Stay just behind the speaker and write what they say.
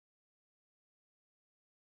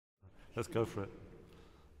Let's go for it.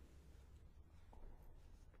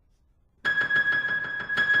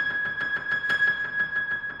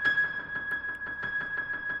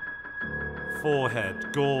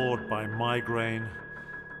 Forehead gored by migraine,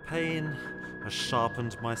 pain has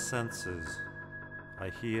sharpened my senses. I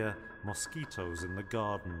hear mosquitoes in the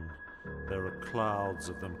garden. There are clouds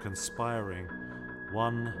of them conspiring,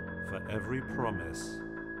 one for every promise.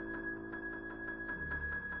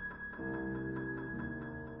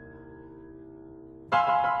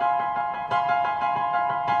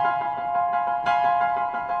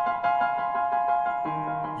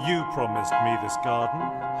 You promised me this garden,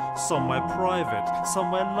 somewhere private,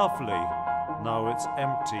 somewhere lovely. Now it's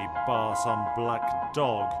empty, bar some black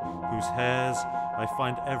dog, whose hairs I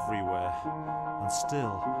find everywhere. And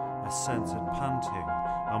still I sense it panting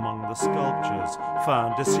among the sculptures,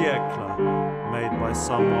 fin de siècle, made by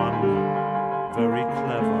someone very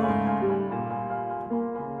clever.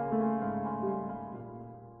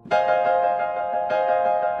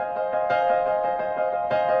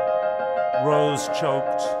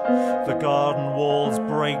 Rose-choked, the garden walls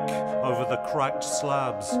break over the cracked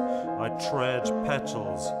slabs. I tread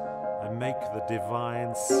petals, I make the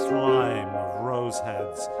divine slime of rose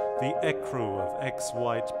heads, the ecru of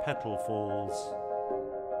ex-white petal falls.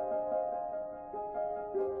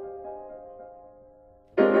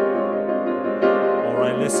 Or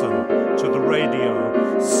I listen to the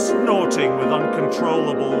radio, snorting with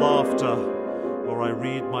uncontrollable laughter, or I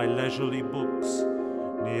read my leisurely books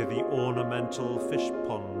near the ornamental fish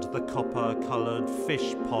pond, the copper-coloured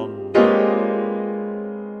fish pond,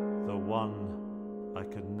 the one I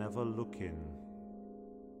could never look in.